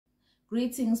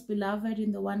Greetings, beloved,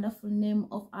 in the wonderful name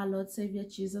of our Lord Savior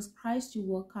Jesus Christ. You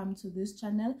welcome to this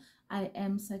channel. I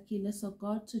am Sakile. So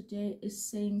God today is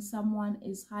saying someone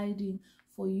is hiding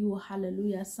for you.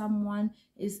 Hallelujah. Someone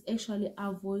is actually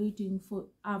avoiding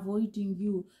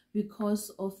you because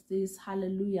of this.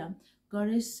 Hallelujah. God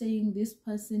is saying this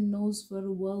person knows very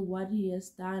well what he has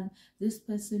done. This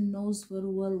person knows very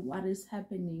well what is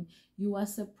happening. You are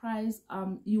surprised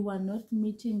you are not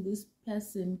meeting this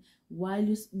person where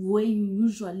you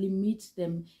usually meet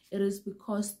them. It is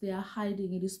because they are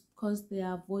hiding. It is because they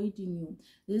are avoiding you.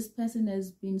 This person has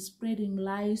been spreading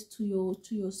lies to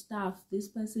your staff. This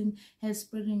person has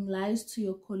spreading lies to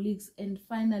your colleagues, and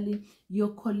finally your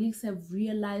colleagues have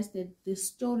realized that the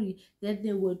story that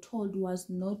they were told was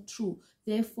not true.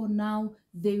 Therefore now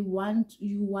you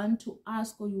want to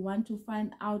ask, or you want to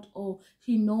find out, or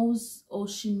he knows or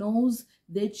she knows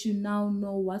that you now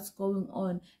know what's going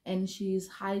on, and she is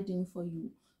hiding for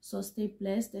you. So stay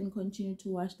blessed and continue to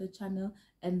watch the channel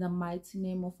in the mighty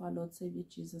name of our Lord Savior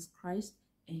Jesus Christ.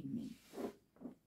 Amen.